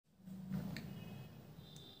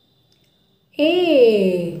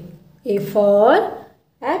A. A for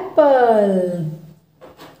apple.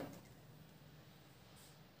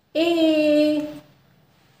 A.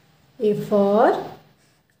 A for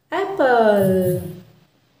apple.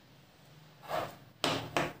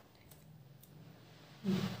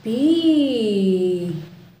 B.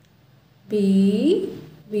 B.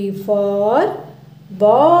 B for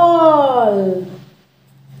ball.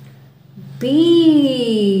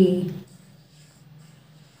 B.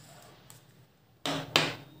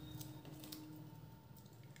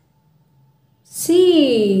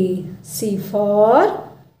 C. C for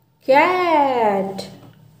cat.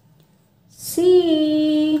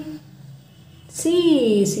 C.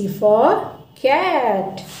 C. C for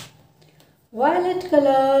cat. Violet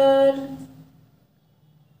color.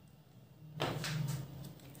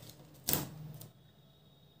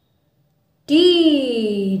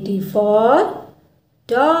 D. D for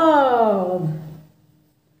dog.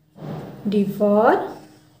 D for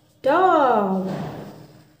dog.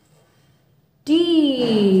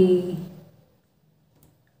 D.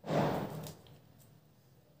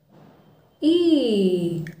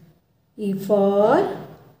 E. E for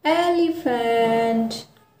elephant.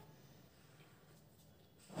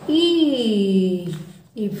 E.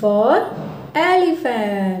 E for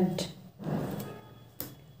elephant.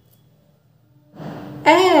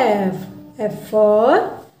 F. F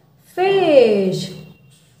for fish.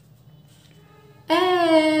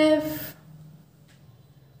 F.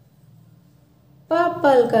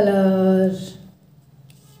 Purple color.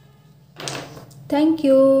 Thank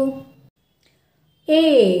you.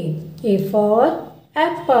 A. A for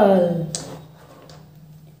apple.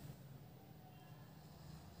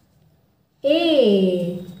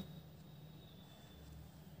 A.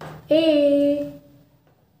 A.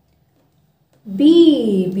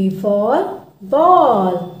 B. B for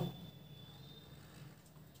ball.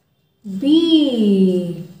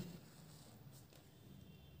 B.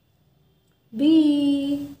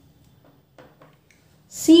 B.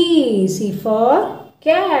 C. C for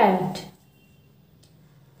cat.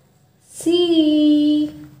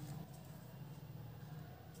 C.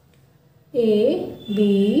 A.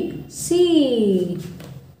 B. C.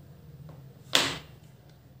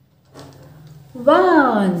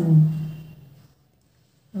 1.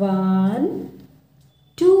 1,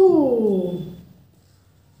 2,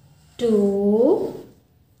 2,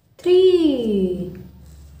 3,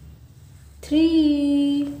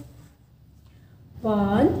 3,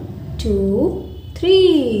 1, 2,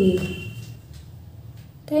 3.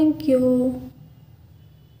 Thank you.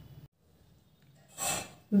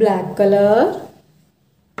 Black color.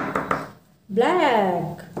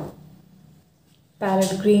 Black.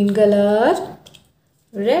 Parrot green color.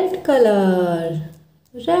 Red color.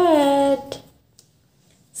 Red.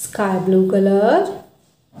 Sky blue color.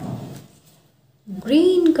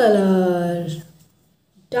 Green color.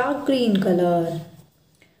 Dark green color.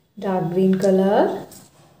 Dark green color.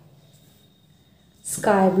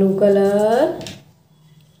 Sky blue color.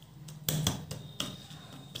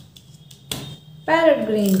 Parrot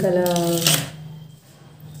green color.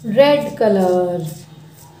 Red color.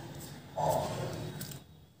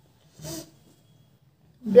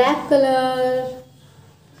 Black color.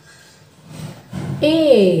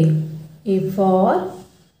 A. A for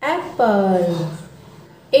apple.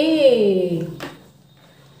 A.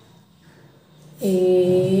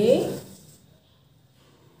 A.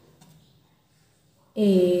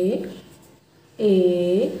 A.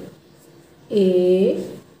 A. A.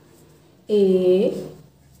 A.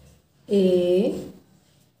 A.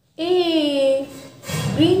 A.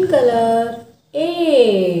 Green color.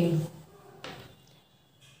 A.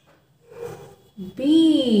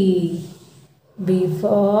 B. B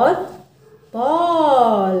for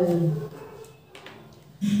ball.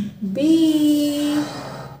 B.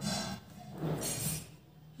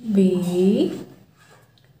 B.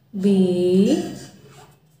 B.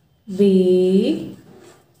 B.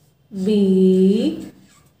 B.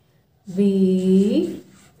 B.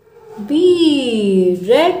 B.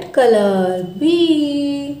 Red color.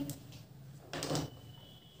 B.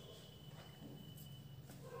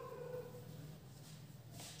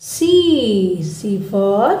 C. C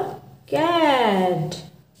for cat.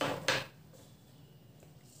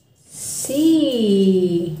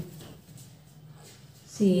 C.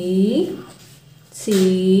 C.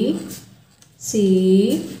 C.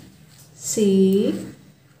 C. C.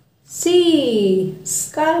 C.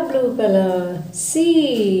 Sky blue color.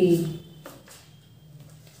 C.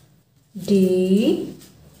 D.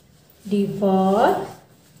 D for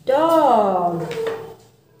dog.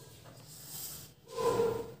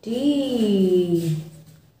 D.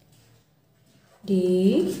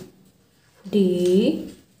 D.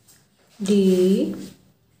 D, D,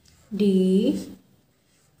 D,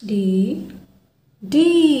 D,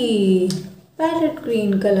 D. Parrot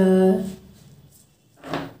green color.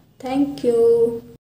 Thank you.